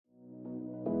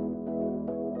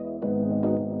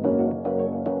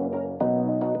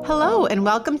Hello, and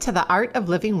welcome to the Art of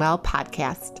Living Well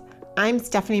podcast. I'm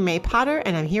Stephanie May Potter,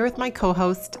 and I'm here with my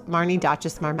co-host, Marnie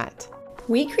Dotches-Marmette.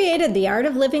 We created the Art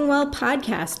of Living Well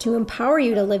podcast to empower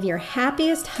you to live your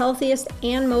happiest, healthiest,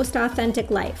 and most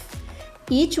authentic life.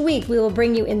 Each week, we will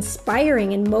bring you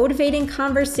inspiring and motivating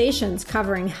conversations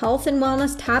covering health and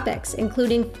wellness topics,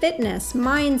 including fitness,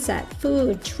 mindset,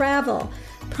 food, travel,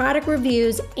 product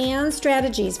reviews, and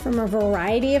strategies from a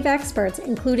variety of experts,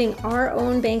 including our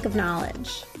own bank of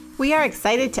knowledge. We are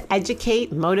excited to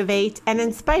educate, motivate, and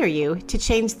inspire you to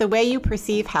change the way you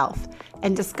perceive health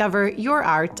and discover your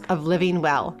art of living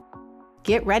well.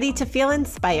 Get ready to feel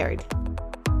inspired.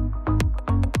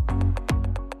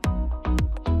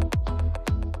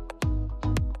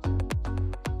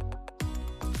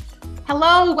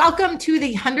 Hello, welcome to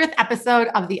the 100th episode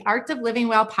of the Art of Living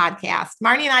Well podcast.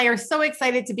 Marnie and I are so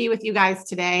excited to be with you guys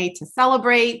today to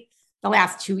celebrate the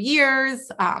last 2 years,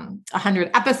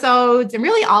 100 episodes, and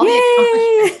really all the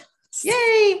accomplishments.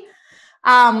 Yay!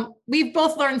 We've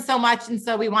both learned so much, and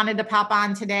so we wanted to pop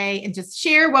on today and just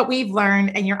share what we've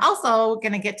learned. And you're also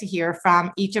going to get to hear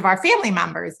from each of our family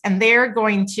members, and they're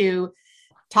going to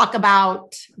talk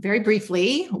about, very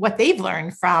briefly, what they've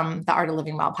learned from the Art of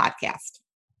Living Well podcast.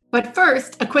 But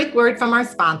first, a quick word from our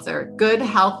sponsor, Good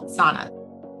Health Sauna.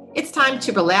 It's time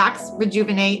to relax,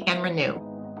 rejuvenate, and renew.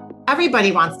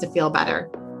 Everybody wants to feel better.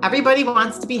 Everybody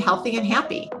wants to be healthy and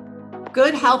happy.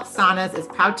 Good Health Saunas is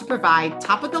proud to provide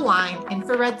top-of-the-line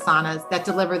infrared saunas that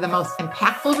deliver the most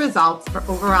impactful results for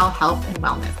overall health and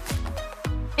wellness.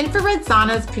 Infrared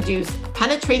saunas produce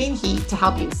penetrating heat to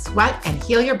help you sweat and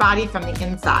heal your body from the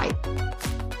inside.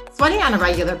 Sweating on a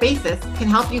regular basis can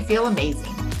help you feel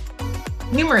amazing.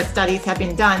 Numerous studies have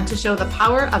been done to show the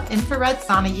power of infrared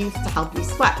sauna use to help you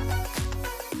sweat.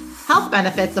 Health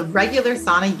benefits of regular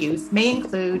sauna use may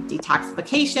include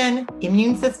detoxification,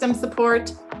 immune system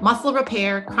support, muscle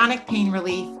repair, chronic pain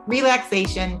relief,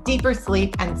 relaxation, deeper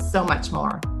sleep, and so much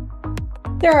more.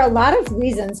 There are a lot of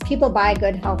reasons people buy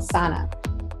Good Health Sauna.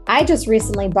 I just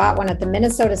recently bought one at the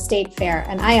Minnesota State Fair,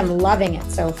 and I am loving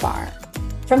it so far.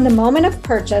 From the moment of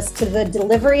purchase to the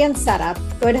delivery and setup,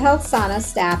 Good Health Sauna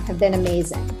staff have been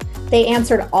amazing. They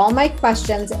answered all my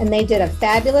questions, and they did a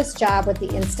fabulous job with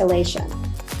the installation.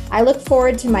 I look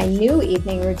forward to my new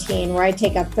evening routine where I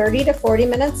take a 30 to 40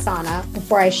 minute sauna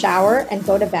before I shower and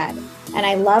go to bed. And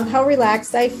I love how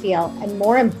relaxed I feel, and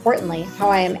more importantly, how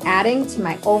I am adding to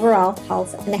my overall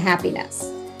health and happiness.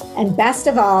 And best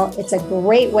of all, it's a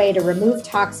great way to remove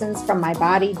toxins from my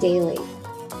body daily.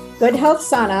 Good Health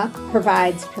Sauna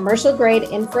provides commercial-grade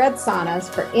infrared saunas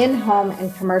for in-home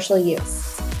and commercial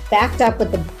use, backed up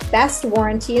with the best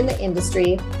warranty in the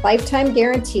industry, lifetime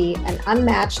guarantee, and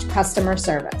unmatched customer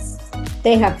service.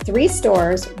 They have 3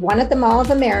 stores, one at the Mall of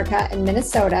America in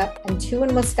Minnesota and 2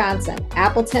 in Wisconsin,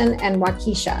 Appleton and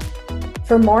Waukesha.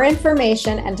 For more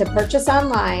information and to purchase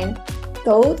online,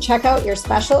 go check out your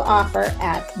special offer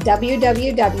at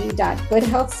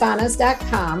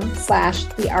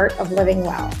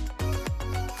www.goodhealthsaunas.com/theartoflivingwell.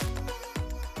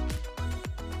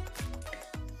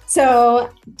 So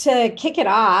to kick it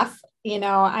off,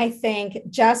 I think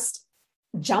just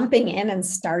jumping in and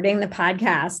starting the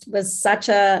podcast was such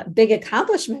a big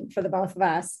accomplishment for the both of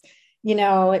us.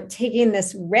 Taking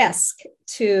this risk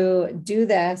to do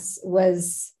this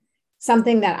was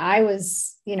something that I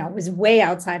was way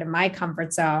outside of my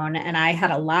comfort zone. And I had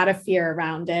a lot of fear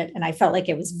around it. And I felt like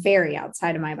it was very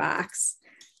outside of my box.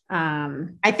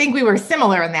 I think we were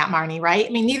similar in that, Marnie, right? I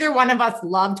mean, neither one of us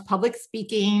loved public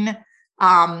speaking.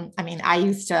 I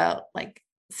used to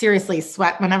seriously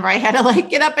sweat whenever I had to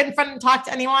get up in front and talk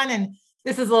to anyone. And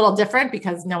this is a little different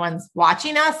because no one's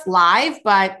watching us live,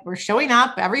 but we're showing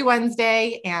up every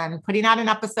Wednesday and putting out an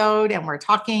episode, and we're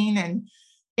talking and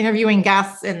interviewing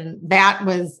guests. And that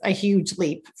was a huge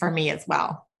leap for me as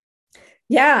well.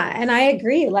 Yeah. And I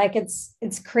agree.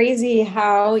 It's crazy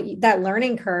how that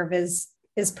learning curve is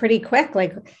pretty quick.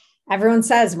 Everyone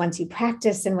says once you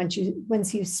practice and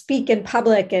once you speak in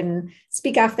public and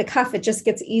speak off the cuff, it just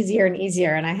gets easier and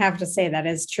easier. And I have to say that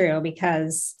is true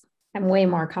because I'm way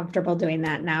more comfortable doing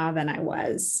that now than I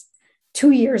was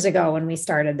 2 years ago when we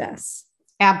started this.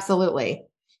 Absolutely.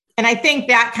 And I think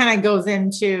that kind of goes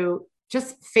into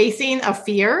just facing a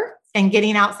fear and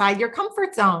getting outside your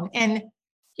comfort zone. And,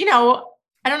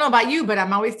 I don't know about you, but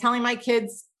I'm always telling my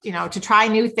kids, to try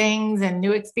new things and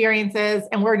new experiences.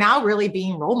 And we're now really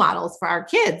being role models for our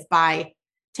kids by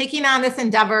taking on this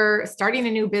endeavor, starting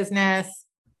a new business,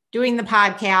 doing the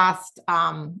podcast.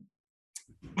 And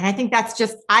I think that's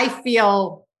just, I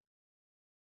feel,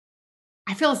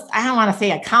 I don't want to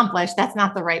say accomplished. That's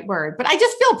not the right word, but I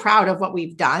just feel proud of what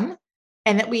we've done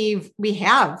and that we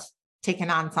have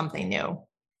taken on something new.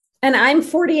 And I'm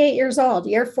 48 years old.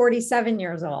 You're 47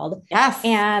 years old. Yes.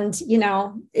 And, you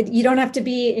don't have to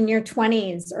be in your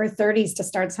 20s or 30s to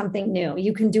start something new.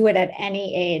 You can do it at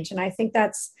any age. And I think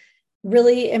that's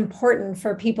really important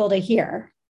for people to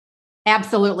hear.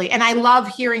 Absolutely. And I love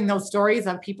hearing those stories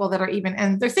of people that are even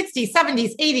in their 60s,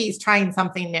 70s, 80s trying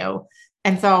something new.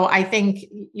 And so I think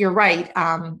you're right.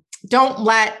 Don't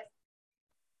let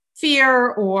fear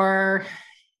or,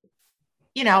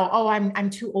 I'm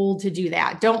too old to do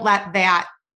that. Don't let that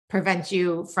prevent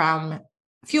you from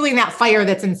fueling that fire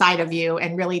that's inside of you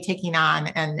and really taking on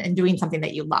and doing something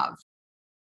that you love.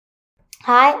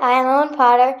 Hi, I am Owen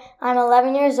Potter. I'm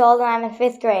 11 years old and I'm in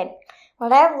 5th grade.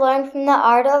 What I've learned from the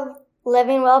Art of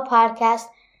Living Well podcast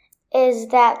is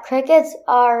that crickets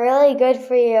are really good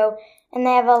for you and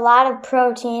they have a lot of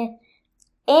protein,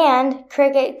 and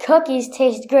cricket cookies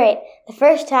taste great. The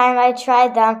first time I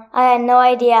tried them, I had no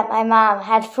idea my mom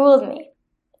had fooled me.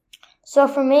 So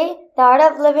for me, the Art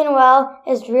of Living Well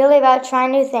is really about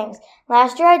trying new things.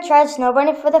 Last year I tried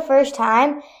snowboarding for the first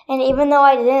time, and even though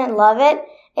I didn't love it,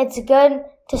 it's good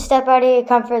to step out of your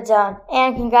comfort zone.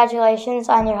 And congratulations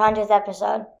on your 100th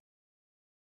episode.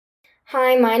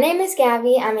 Hi, my name is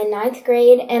Gabby. I'm in 9th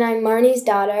grade, and I'm Marnie's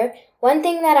daughter. One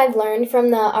thing that I've learned from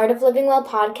the Art of Living Well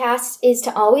podcast is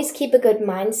to always keep a good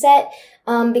mindset,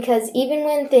 because even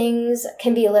when things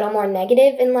can be a little more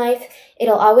negative in life,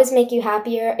 it'll always make you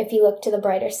happier if you look to the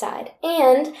brighter side.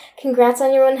 And congrats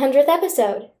on your 100th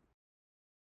episode.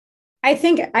 I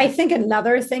think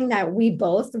another thing that we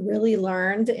both really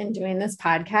learned in doing this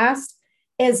podcast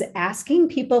is asking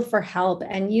people for help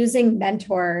and using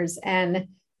mentors and,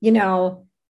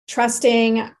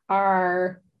 trusting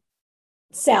ourselves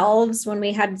when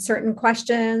we had certain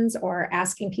questions or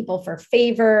asking people for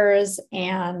favors.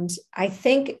 And I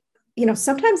think,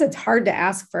 sometimes it's hard to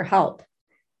ask for help.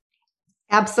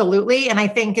 Absolutely. And I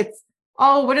think it's,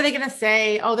 what are they going to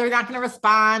say? Oh, they're not going to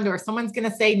respond, or someone's going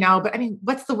to say no. But I mean,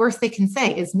 what's the worst they can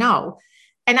say is no.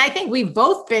 And I think we've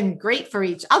both been great for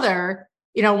each other,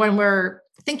 when we're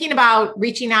thinking about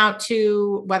reaching out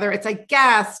to whether it's a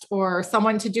guest or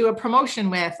someone to do a promotion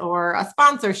with or a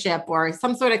sponsorship or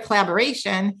some sort of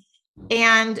collaboration,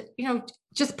 and,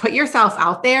 just put yourself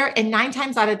out there, and 9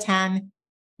 times out of 10,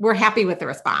 we're happy with the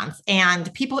response.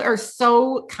 And people are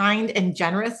so kind and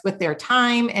generous with their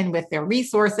time and with their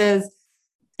resources.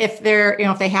 If they're,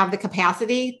 if they have the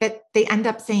capacity, that they end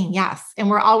up saying yes. And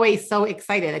we're always so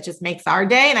excited. It just makes our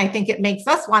day. And I think it makes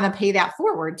us want to pay that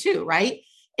forward too, right?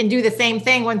 And do the same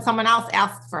thing when someone else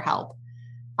asks for help.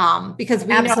 Because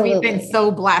we know we've been so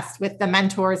blessed with the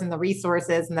mentors and the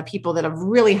resources and the people that have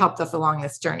really helped us along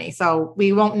this journey. So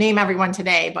we won't name everyone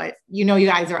today, but you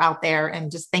guys are out there, and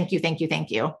just thank you, thank you,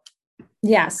 thank you.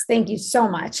 Yes. Thank you so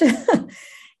much.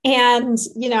 And,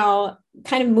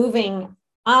 kind of moving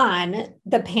on,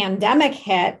 the pandemic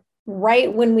hit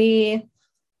right when we,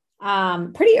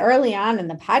 pretty early on in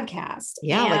the podcast.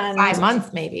 Yeah. And like 5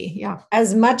 months, maybe. Yeah.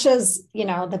 As much as,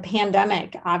 the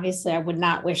pandemic, obviously I would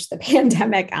not wish the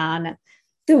pandemic on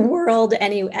the world at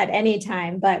any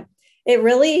time, but it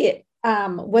really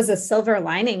was a silver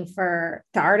lining for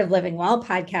the Art of Living Well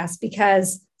podcast,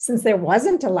 because since there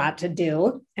wasn't a lot to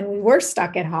do and we were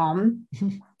stuck at home,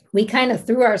 we kind of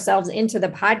threw ourselves into the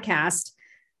podcast,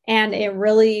 and it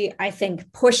really, I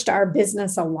think, pushed our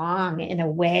business along in a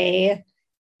way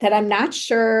that I'm not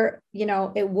sure,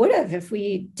 it would have if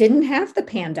we didn't have the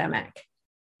pandemic.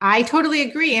 I totally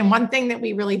agree. And one thing that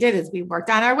we really did is we worked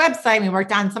on our website. We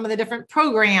worked on some of the different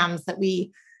programs that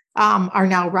we are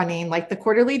now running, like the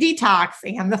Quarterly Detox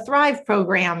and the Thrive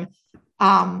program.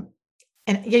 And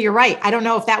yeah, you're right. I don't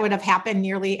know if that would have happened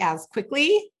nearly as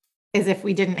quickly as if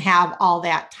we didn't have all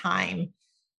that time.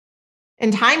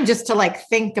 And time just to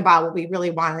think about what we really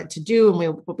wanted to do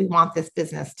and what we want this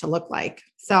business to look like.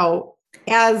 So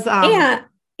and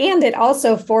it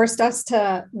also forced us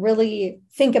to really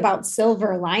think about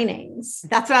silver linings.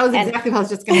 That's exactly what I was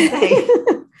just going to say.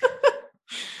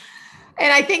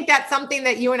 And I think that's something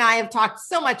that you and I have talked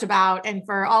so much about. And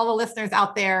for all the listeners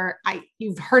out there,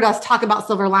 you've heard us talk about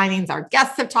silver linings. Our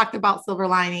guests have talked about silver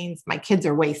linings. My kids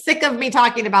are way sick of me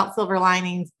talking about silver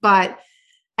linings, but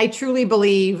I truly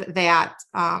believe that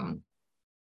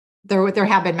there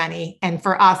have been many. And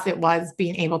for us, it was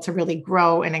being able to really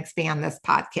grow and expand this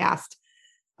podcast.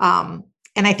 And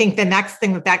I think the next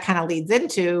thing that kind of leads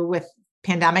into with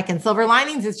pandemic and silver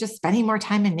linings is just spending more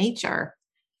time in nature,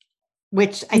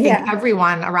 which I think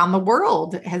everyone around the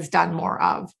world has done more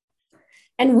of.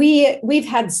 And we've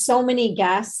had so many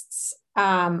guests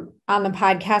on the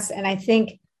podcast, and I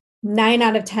think 9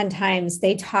 out of 10 times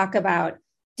they talk about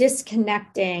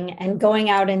disconnecting and going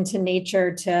out into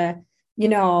nature to,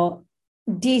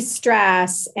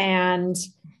 de-stress and,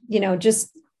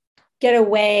 just get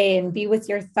away and be with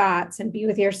your thoughts and be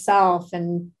with yourself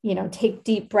and, take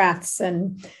deep breaths.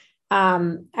 And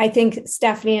I think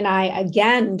Stephanie and I,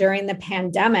 again, during the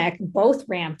pandemic, both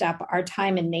ramped up our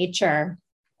time in nature.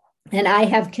 And I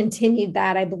have continued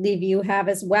that. I believe you have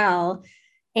as well.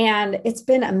 And it's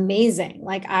been amazing.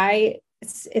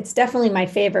 It's definitely my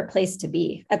favorite place to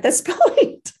be at this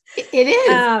point. It is.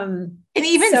 And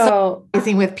even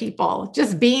socializing with people,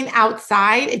 just being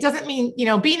outside, it doesn't mean,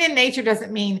 being in nature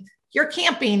doesn't mean you're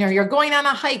camping or you're going on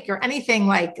a hike or anything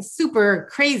like super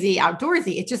crazy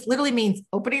outdoorsy. It just literally means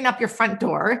opening up your front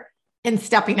door and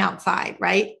stepping outside,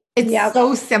 right? It's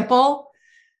so simple.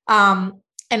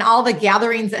 And all the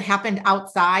gatherings that happened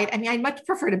outside. I mean, I'd much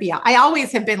prefer to be out. I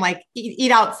always have been like,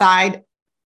 eat outside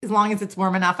as long as it's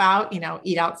warm enough out,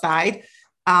 eat outside.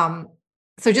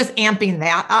 So just amping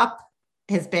that up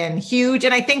has been huge.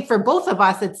 And I think for both of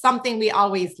us, it's something we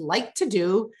always like to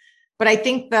do. But I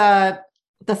think the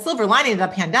silver lining of the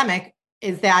pandemic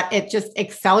is that it just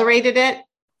accelerated it.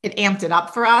 It amped it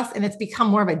up for us. And it's become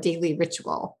more of a daily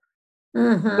ritual.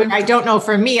 Mm-hmm. I don't know,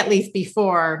 for me, at least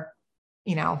before,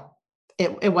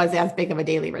 it was as big of a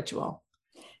daily ritual.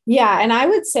 Yeah. And I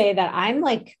would say that I'm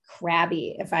like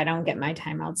crabby if I don't get my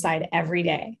time outside every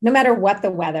day, no matter what the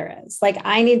weather is. Like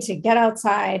I need to get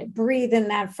outside, breathe in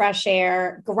that fresh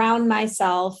air, ground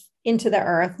myself into the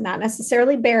earth, not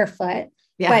necessarily barefoot,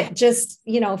 but just,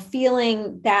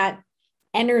 feeling that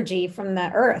energy from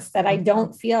the earth that I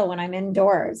don't feel when I'm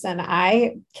indoors. And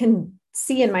I can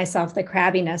see in myself the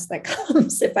crabbiness that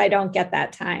comes if I don't get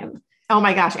that time. Oh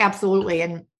my gosh, absolutely.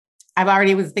 And I've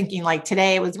already was thinking like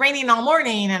today it was raining all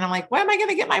morning and I'm like, when am I going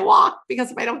to get my walk?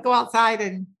 Because if I don't go outside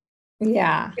and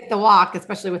get the walk,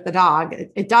 especially with the dog,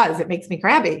 it makes me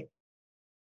crabby.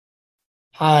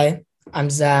 Hi, I'm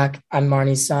Zach. I'm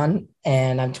Marnie's son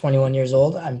and I'm 21 years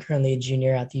old. I'm currently a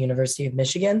junior at the University of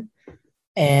Michigan.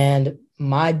 And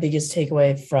my biggest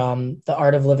takeaway from the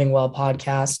Art of Living Well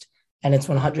podcast and its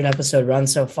 100 episode run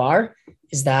so far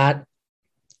is that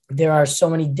there are so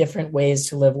many different ways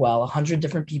to live well. 100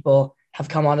 different people have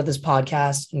come onto this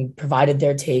podcast and provided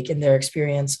their take and their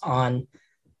experience on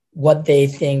what they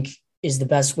think is the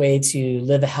best way to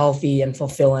live a healthy and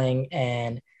fulfilling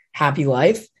and happy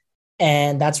life.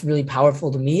 And that's really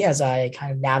powerful to me as I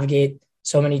kind of navigate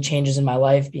so many changes in my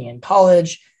life, being in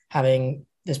college, having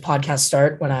this podcast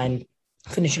start when I'm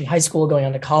finishing high school, going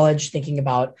on to college, thinking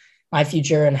about my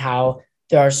future and how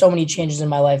there are so many changes in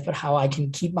my life, but how I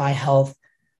can keep my health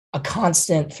a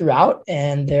constant throughout.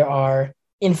 And there are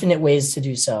infinite ways to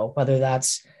do so, whether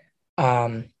that's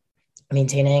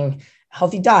maintaining a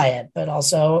healthy diet, but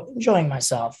also enjoying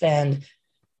myself and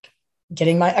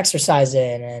getting my exercise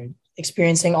in and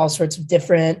experiencing all sorts of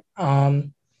different,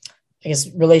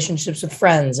 relationships with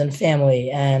friends and family,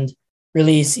 and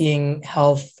really seeing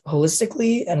health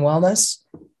holistically and wellness,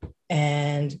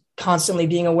 and constantly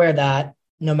being aware that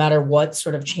no matter what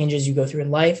sort of changes you go through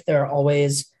in life, there are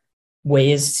always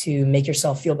ways to make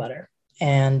yourself feel better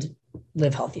and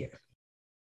live healthier.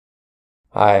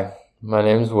 Hi, my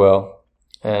name is Will,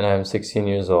 and I'm 16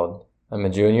 years old. I'm a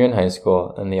junior in high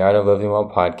school, and the Art of Living Well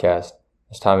podcast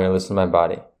has taught me to listen to my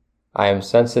body. I am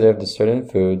sensitive to certain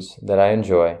foods that I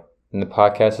enjoy, and the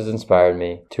podcast has inspired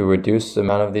me to reduce the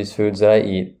amount of these foods that I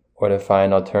eat or to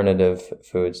find alternative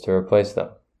foods to replace them.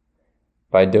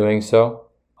 By doing so,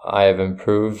 I have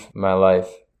improved my life.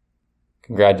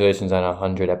 Congratulations on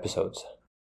 100 episodes.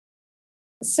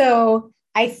 So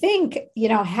I think,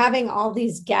 having all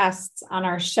these guests on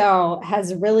our show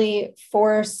has really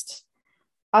forced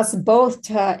us both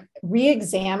to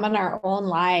re-examine our own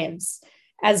lives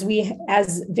as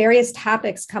various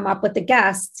topics come up with the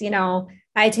guests.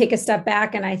 I take a step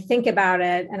back and I think about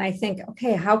it and I think,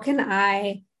 okay, how can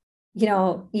I,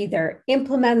 either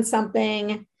implement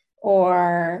something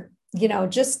or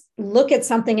just look at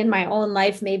something in my own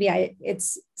life. Maybe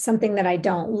it's something that I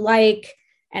don't like,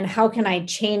 and how can I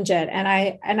change it?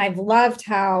 And I've loved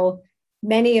how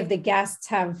many of the guests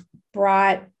have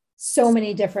brought so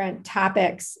many different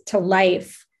topics to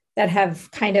life that have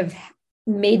kind of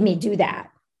made me do that.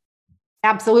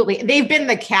 Absolutely. They've been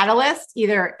the catalyst.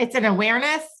 Either it's an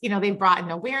awareness, they've brought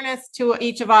an awareness to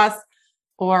each of us,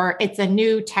 or it's a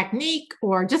new technique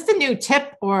or just a new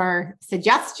tip or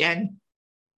suggestion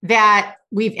that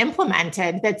we've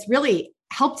implemented that's really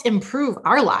helped improve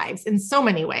our lives in so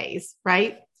many ways.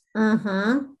 Right.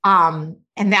 Mm-hmm.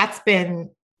 And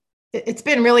it's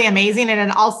been really amazing. And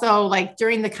then also like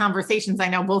during the conversations, I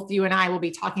know both you and I will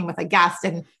be talking with a guest,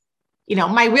 and,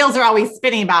 my wheels are always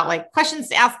spinning about like questions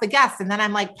to ask the guests. And then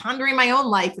I'm like pondering my own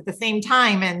life at the same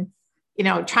time. And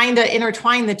trying to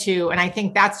intertwine the two. And I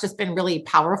think that's just been really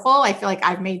powerful. I feel like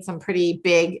I've made some pretty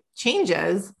big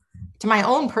changes to my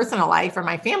own personal life or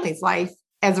my family's life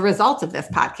as a result of this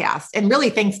podcast. And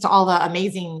really thanks to all the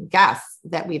amazing guests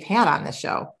that we've had on this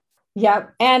show.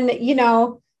 Yep. And,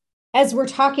 as we're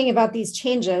talking about these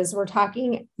changes, we're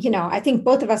talking, I think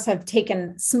both of us have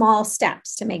taken small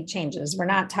steps to make changes. We're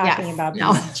not talking about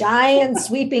these giant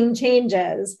sweeping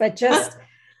changes, but just,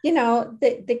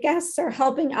 the guests are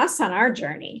helping us on our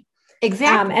journey.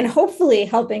 Exactly. And hopefully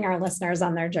helping our listeners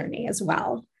on their journey as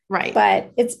well. Right.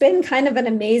 But it's been kind of an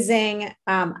amazing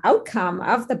outcome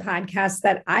of the podcast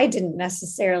that I didn't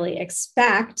necessarily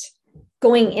expect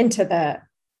going into the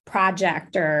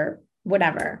project or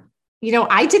whatever.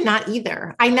 I did not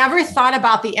either. I never thought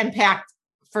about the impact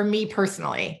for me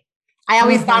personally. I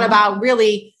always thought about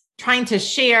really trying to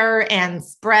share and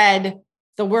spread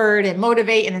the word and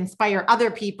motivate and inspire other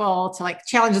people to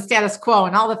challenge the status quo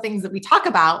and all the things that we talk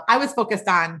about. I was focused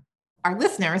on our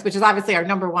listeners, which is obviously our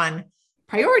number one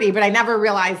priority, but I never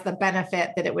realized the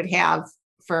benefit that it would have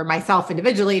for myself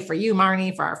individually, for you,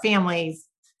 Marnie, for our families,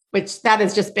 which that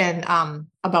has just been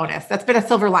a bonus. That's been a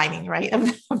silver lining, right, of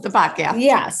the podcast.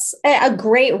 Yes, a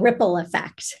great ripple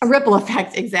effect. A ripple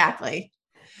effect, exactly.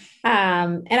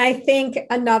 And I think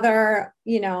another,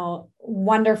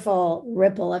 wonderful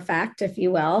ripple effect, if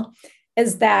you will,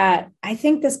 is that I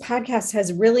think this podcast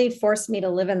has really forced me to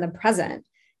live in the present.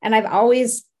 And I've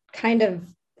always, tried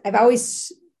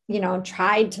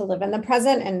to live in the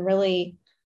present and really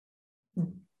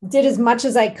did as much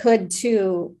as I could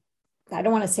to, I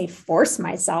don't want to say force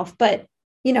myself, but,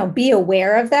 be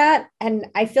aware of that. And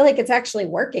I feel like it's actually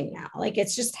working now.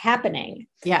 It's just happening.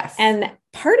 Yes. And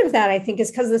part of that, I think, is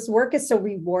because this work is so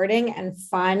rewarding and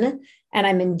fun, and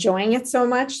I'm enjoying it so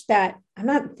much that I'm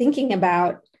not thinking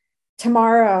about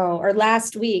tomorrow or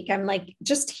last week. I'm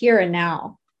just here and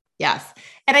now. Yes.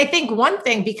 And I think one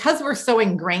thing, because we're so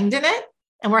ingrained in it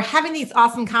and we're having these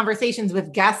awesome conversations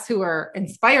with guests who are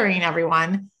inspiring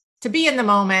everyone to be in the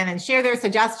moment and share their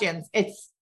suggestions,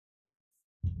 it's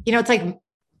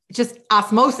just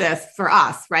osmosis for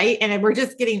us, right? And we're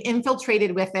just getting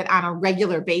infiltrated with it on a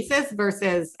regular basis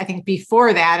versus I think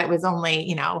before that it was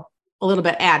only, a little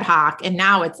bit ad hoc. And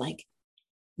now it's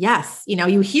yes,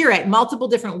 you hear it multiple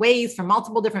different ways from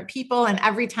multiple different people. And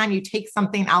every time you take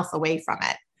something else away from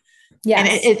it.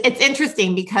 Yes. And it's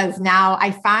interesting because now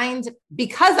I find,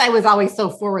 because I was always so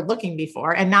forward looking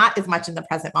before and not as much in the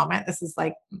present moment, this is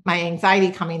my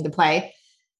anxiety coming to play.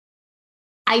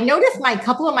 I noticed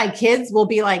couple of my kids will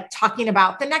be talking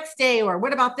about the next day or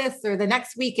what about this or the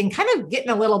next week and kind of getting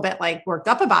a little bit worked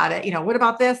up about it. What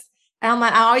about this? And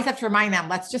I always have to remind them,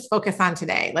 let's just focus on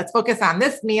today. Let's focus on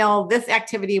this meal, this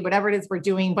activity, whatever it is we're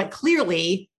doing. But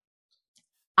clearly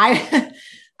I've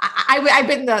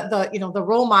been the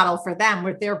role model for them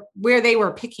where they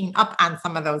were picking up on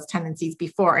some of those tendencies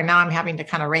before. And now I'm having to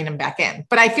kind of rein them back in,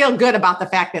 but I feel good about the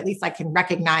fact that at least I can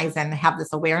recognize and have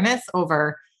this awareness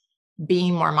over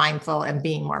being more mindful and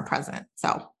being more present.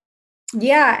 So,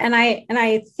 yeah. And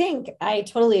I think I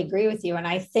totally agree with you. And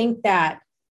I think that,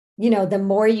 the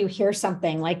more you hear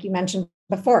something, like you mentioned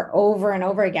before, over and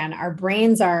over again, our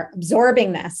brains are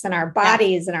absorbing this and our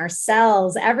bodies and our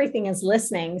cells, everything is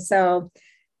listening. So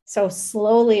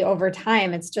slowly over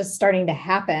time, it's just starting to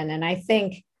happen. And I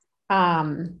think,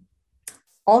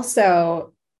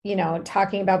 also,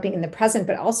 talking about being in the present,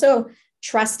 but also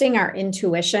trusting our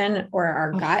intuition or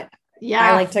our gut. Yeah.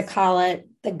 I like to call it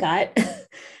the gut.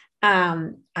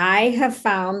 I have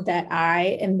found that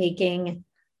I am making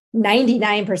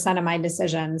 99% of my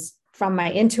decisions from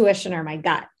my intuition or my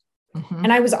gut. Mm-hmm.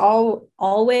 And I was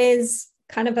always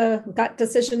kind of a gut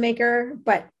decision maker,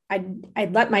 but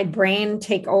I'd let my brain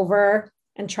take over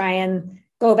and try and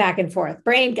go back and forth.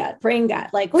 Brain, gut,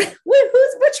 which one's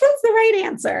the right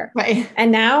answer? Right.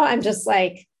 And now I'm just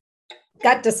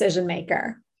gut decision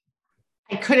maker.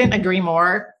 I couldn't agree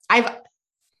more. I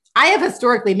have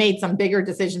historically made some bigger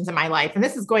decisions in my life. And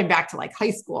this is going back to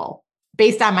high school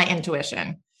based on my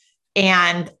intuition.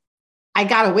 And I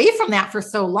got away from that for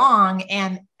so long.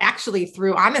 And actually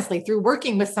through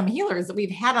working with some healers that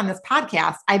we've had on this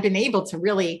podcast, I've been able to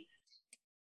really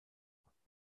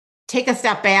take a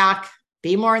step back,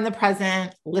 be more in the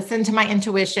present, listen to my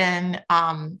intuition,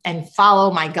 and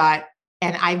follow my gut.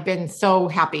 And I've been so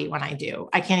happy when I do.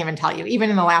 I can't even tell you, even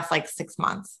in the last 6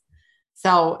 months.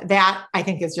 So that I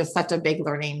think is just such a big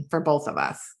learning for both of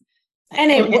us.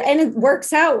 And it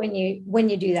works out when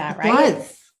you do that, right?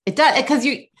 It does. Because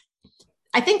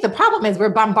I think the problem is we're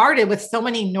bombarded with so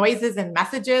many noises and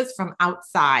messages from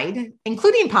outside,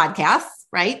 including podcasts,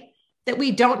 right? that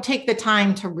we don't take the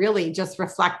time to really just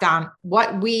reflect on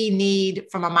what we need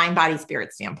from a mind, body,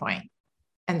 spirit standpoint.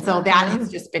 And so that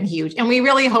has just been huge. And we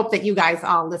really hope that you guys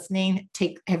all listening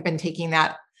have been taking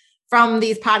that from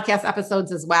these podcast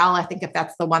episodes as well. I think if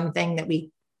that's the one thing that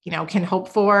we, can hope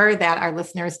for that our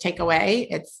listeners take away,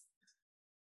 it's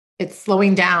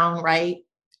slowing down, right?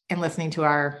 And listening to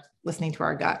our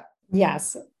gut.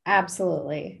 Yes,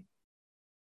 absolutely.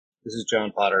 This is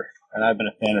John Potter, and I've been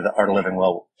a fan of the Art of Living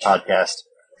Well podcast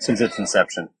since its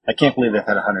inception. I can't believe they've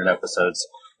had 100 episodes.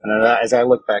 And as I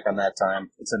look back on that time,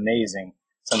 it's amazing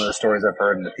some of the stories I've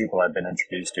heard and the people I've been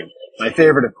introduced to. My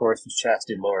favorite, of course, was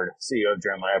Chastity Lord, CEO of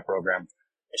Jeremiah Program.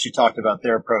 She talked about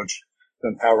their approach to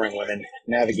empowering women,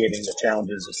 navigating the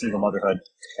challenges of single motherhood,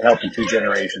 and helping 2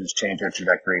 generations change their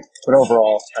trajectory. But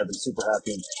overall, I've been super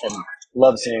happy and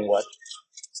love seeing what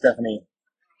Stephanie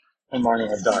and Marnie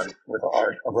have done with the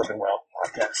Art of Living Well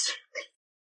podcast.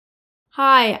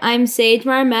 Hi, I'm Sage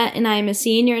Marmette, and I'm a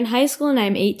senior in high school, and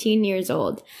I'm 18 years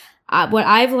old. What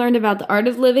I've learned about the Art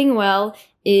of Living Well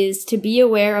is to be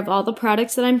aware of all the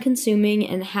products that I'm consuming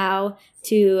and how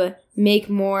to make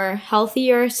more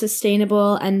healthier,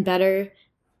 sustainable, and better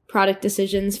product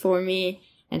decisions for me,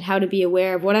 and how to be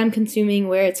aware of what I'm consuming,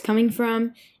 where it's coming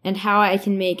from, and how I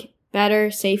can make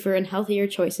better, safer, and healthier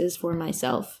choices for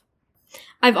myself.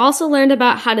 I've also learned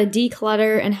about how to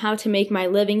declutter and how to make my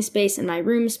living space and my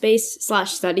room space /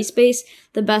 study space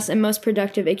the best and most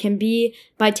productive it can be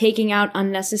by taking out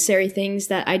unnecessary things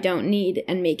that I don't need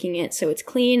and making it so it's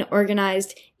clean,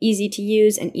 organized, easy to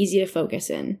use, and easy to focus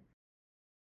in.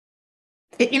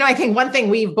 I think one thing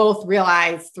we've both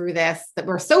realized through this that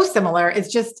we're so similar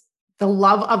is just the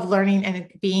love of learning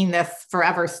and being this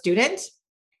forever student.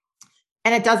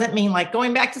 And it doesn't mean like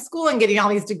going back to school and getting all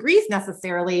these degrees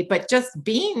necessarily, but just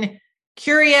being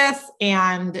curious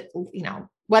and,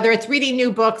 whether it's reading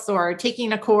new books or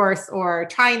taking a course or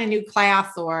trying a new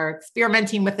class or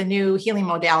experimenting with a new healing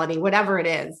modality, whatever it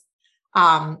is.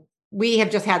 We have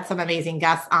just had some amazing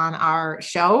guests on our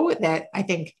show that I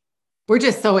think we're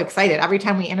just so excited every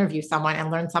time we interview someone and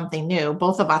learn something new.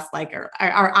 Both of us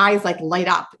our eyes light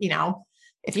up.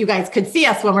 If you guys could see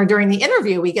us when we're doing the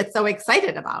interview, we get so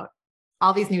excited about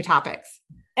all these new topics.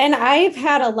 And I've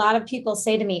had a lot of people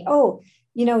say to me,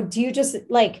 do you just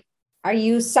are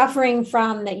you suffering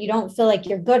from that you don't feel like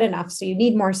you're good enough? So you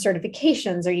need more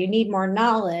certifications or you need more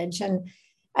knowledge. And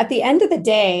at the end of the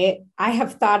day, I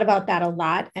have thought about that a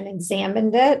lot and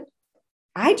examined it.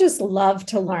 I just love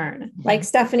to learn. Like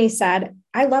Stephanie said,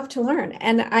 I love to learn,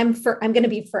 and I'm going to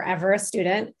be forever a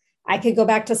student. I could go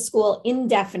back to school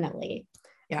indefinitely.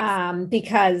 Yes.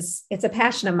 Because it's a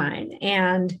passion of mine.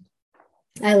 And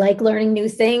I like learning new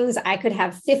things. I could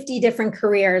have 50 different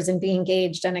careers and be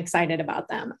engaged and excited about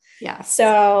them. Yeah.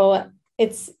 So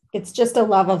it's just a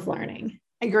love of learning.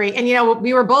 I agree. And,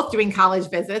 we were both doing college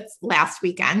visits last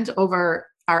weekend over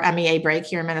our MEA break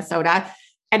here in Minnesota.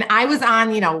 And I was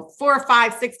on, 4,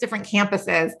 5, 6 different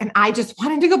campuses. And I just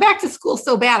wanted to go back to school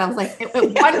so bad. I was like, at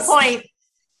one point,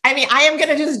 I am going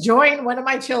to just join one of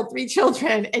my 3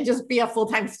 children and just be a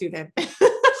full-time student.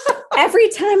 Every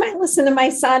time I listen to my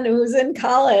son who's in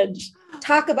college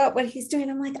talk about what he's doing,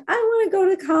 I'm like, I want to go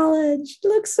to college. It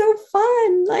looks so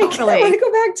fun. Totally. I want to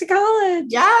go back to college.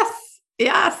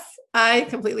 Yes, I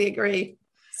completely agree.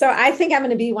 So I think I'm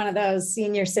going to be one of those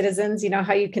senior citizens,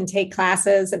 how you can take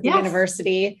classes at the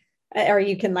university or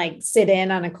you can sit in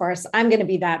on a course. I'm going to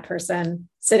be that person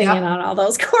sitting in on all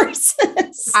those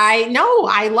courses. I know.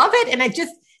 I love it. And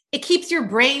it keeps your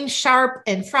brain sharp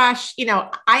and fresh.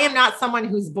 I am not someone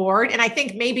who's bored. And I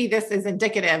think maybe this is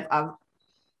indicative of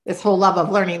this whole love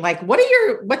of learning.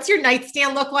 What's your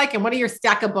nightstand look like? And what do your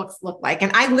stack of books look like?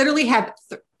 And I literally have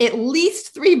at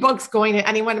least 3 books going at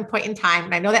any one point in time.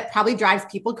 And I know that probably drives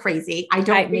people crazy. I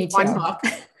don't read one book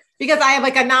because I have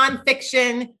a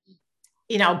nonfiction,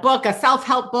 book, a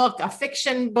self-help book, a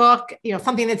fiction book,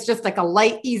 something that's just a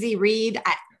light, easy read.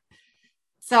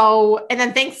 And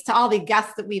then thanks to all the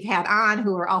guests that we've had on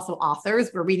who are also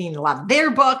authors, we're reading a lot of their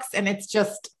books, and it's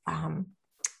just,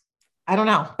 I don't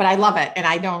know, but I love it. And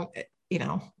I don't,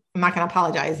 I'm not going to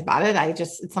apologize about it.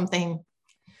 It's something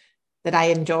that I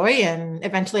enjoy, and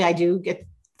eventually I do get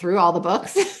through all the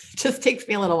books. It just takes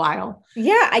me a little while.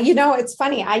 Yeah. It's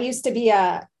funny. I used to be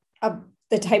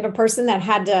the type of person that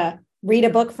had to read a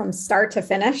book from start to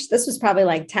finish. This was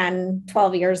probably 10,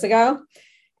 12 years ago.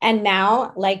 And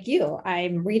now, like you,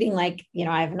 I'm reading I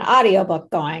have an audiobook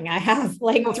going. I have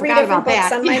 3 different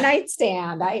books on my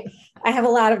nightstand. I have a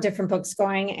lot of different books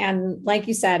going. And like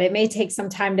you said, it may take some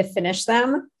time to finish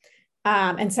them,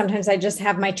 And sometimes I just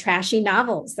have my trashy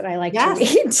novels that I like Yes. to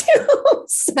read too.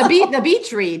 So, The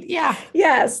beach read. Yeah.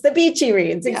 yes, the beachy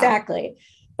reads. Yeah. Exactly.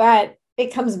 But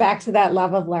it comes back to that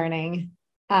love of learning.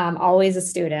 Always a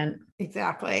student.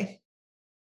 Exactly.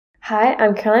 Hi,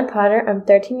 I'm Caroline Potter. I'm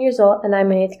 13 years old and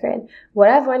I'm in 8th grade. What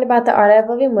I've learned about the art of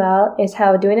living well is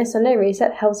how doing a Sunday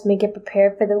reset helps me get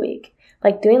prepared for the week,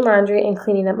 like doing laundry and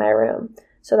cleaning up my room,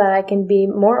 so that I can be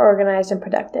more organized and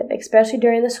productive, especially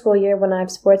during the school year when I have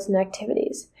sports and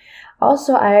activities.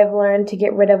 Also, I have learned to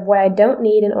get rid of what I don't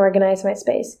need and organize my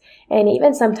space. And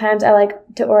even sometimes I like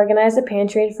to organize the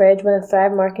pantry and fridge when the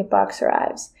Thrive Market box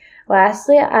arrives.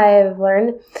 Lastly, I have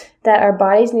learned that our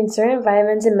bodies need certain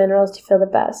vitamins and minerals to feel the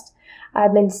best.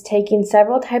 I've been taking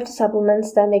several types of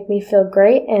supplements that make me feel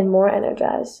great and more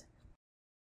energized.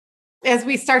 As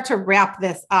we start to wrap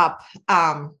this up,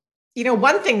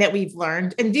 one thing that we've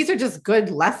learned, and these are just good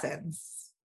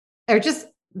lessons, are just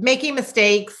making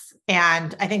mistakes.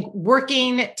 And I think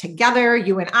working together,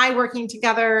 you and I working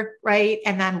together, right?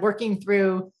 And then working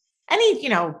through any,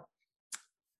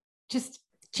 just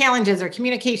challenges or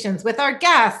communications with our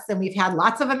guests. And we've had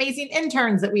lots of amazing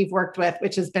interns that we've worked with,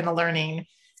 which has been a learning,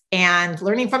 and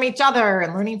learning from each other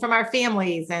and learning from our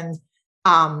families, and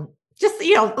just,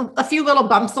 a few little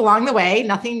bumps along the way,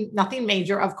 nothing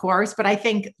major, of course, but I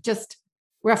think just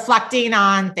reflecting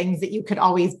on things that you could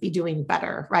always be doing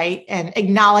better, right? And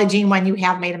acknowledging when you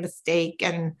have made a mistake.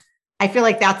 And I feel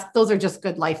like those are just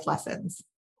good life lessons.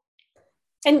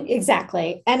 And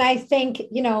exactly. And I think,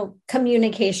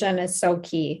 communication is so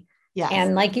key. Yes.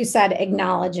 And like you said,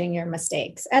 acknowledging your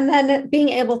mistakes and then being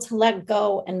able to let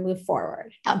go and move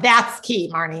forward. That's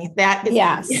key, Marnie. That is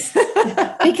yes. key.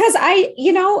 Because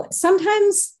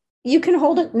sometimes you can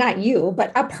hold it, not you,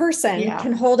 but a person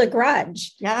can hold a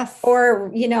grudge. Yes. Or,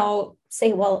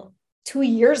 say, well, 2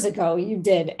 years ago you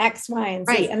did X, Y, and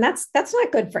Z. Right. And that's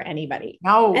not good for anybody.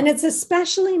 No. And it's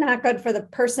especially not good for the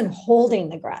person holding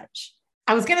the grudge.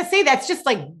 I was going to say that's just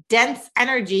like dense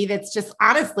energy that's just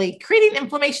honestly creating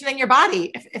inflammation in your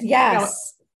body.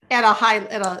 Yes. At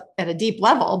a deep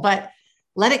level, but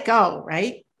let it go,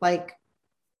 right? Like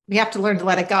we have to learn to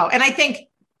let it go. And I think,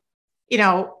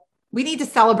 we need to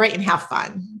celebrate and have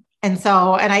fun. And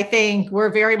I think we're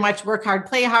very much work hard,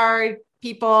 play hard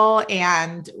people.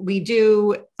 And we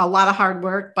do a lot of hard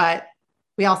work, but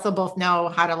we also both know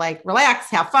how to relax,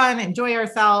 have fun, enjoy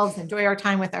ourselves, enjoy our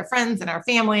time with our friends and our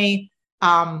family.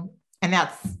 And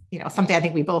that's, something I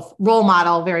think we both role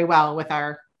model very well with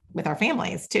our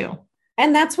families too.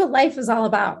 And that's what life is all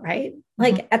about, right?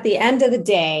 Like at the end of the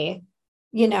day,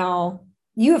 you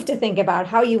have to think about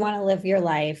how you want to live your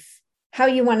life, how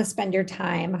you want to spend your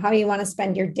time, how you want to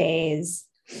spend your days.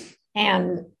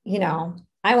 And,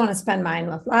 I want to spend mine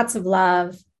with lots of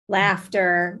love,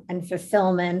 laughter, and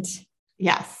fulfillment.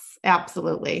 Yes,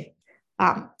 absolutely.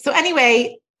 So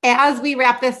anyway, as we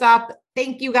wrap this up,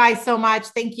 thank you guys so much.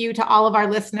 Thank you to all of our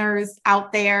listeners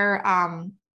out there.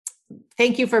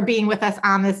 Thank you for being with us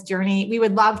on this journey. We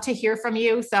would love to hear from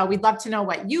you. So we'd love to know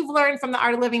what you've learned from the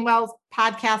Art of Living Well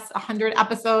podcast, 100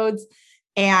 episodes,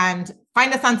 and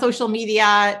find us on social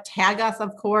media, tag us,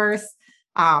 of course,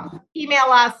 email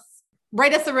us,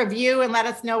 write us a review and let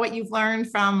us know what you've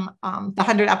learned from the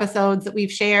 100 episodes that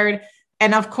we've shared.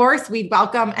 And of course, we'd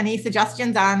welcome any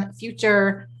suggestions on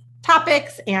future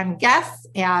topics and guests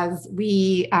as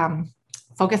we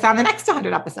focus on the next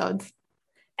 100 episodes.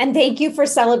 And thank you for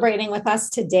celebrating with us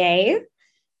today.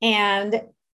 And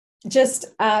just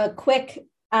a quick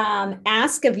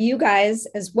ask of you guys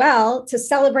as well to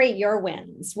celebrate your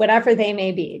wins, whatever they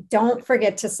may be. Don't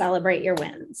forget to celebrate your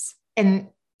wins. And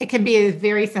it can be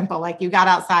very simple, like you got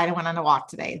outside and went on a walk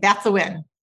today. That's a win.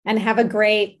 And have a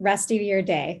great rest of your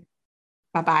day.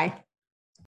 Bye-bye.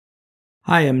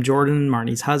 Hi, I'm Jordan,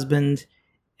 Marnie's husband,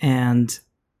 and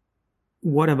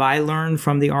what have I learned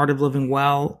from the Art of Living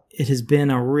Well? It has been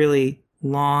a really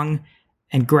long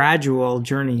and gradual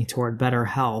journey toward better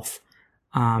health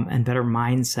and better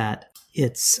mindset.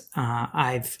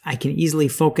 I can easily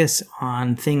focus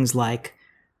on things like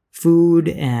food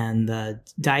and the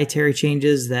dietary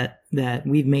changes that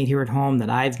we've made here at home, that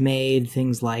I've made,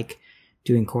 things like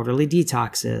doing quarterly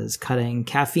detoxes, cutting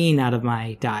caffeine out of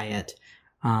my diet,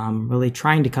 really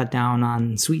trying to cut down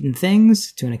on sweetened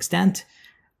things to an extent.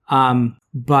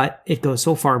 But it goes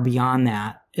so far beyond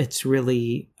that. It's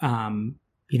really,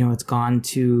 it's gone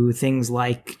to things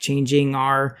like changing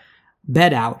our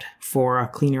bed out for a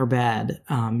cleaner bed,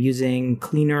 using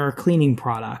cleaner cleaning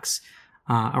products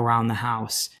around the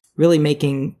house, really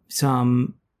making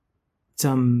some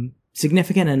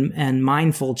significant and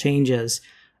mindful changes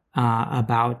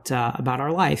about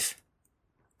our life.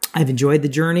 I've enjoyed the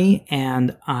journey,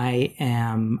 and I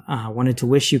am wanted to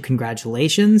wish you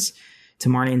congratulations to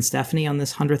Marnie and Stephanie on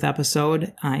this 100th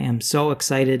episode. I am so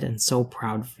excited and so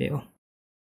proud of you.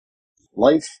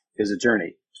 Life is a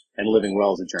journey, and living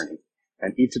well is a journey.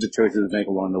 And each of the choices we make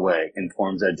along the way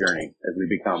informs that journey as we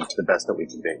become the best that we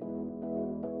can be.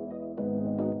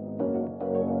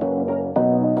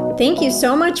 Thank you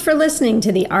so much for listening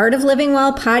to the Art of Living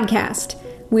Well podcast.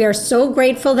 We are so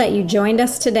grateful that you joined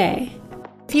us today.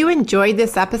 If you enjoyed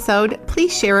this episode,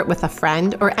 please share it with a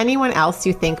friend or anyone else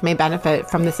you think may benefit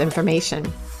from this information.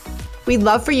 We'd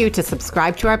love for you to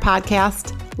subscribe to our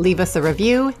podcast, leave us a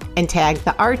review, and tag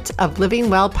the Art of Living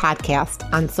Well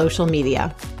podcast on social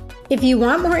media. If you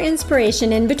want more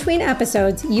inspiration in between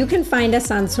episodes, you can find us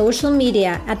on social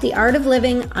media at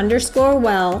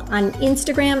theartofliving_well on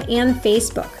Instagram and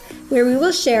Facebook, where we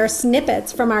will share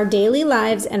snippets from our daily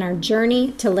lives and our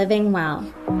journey to living well.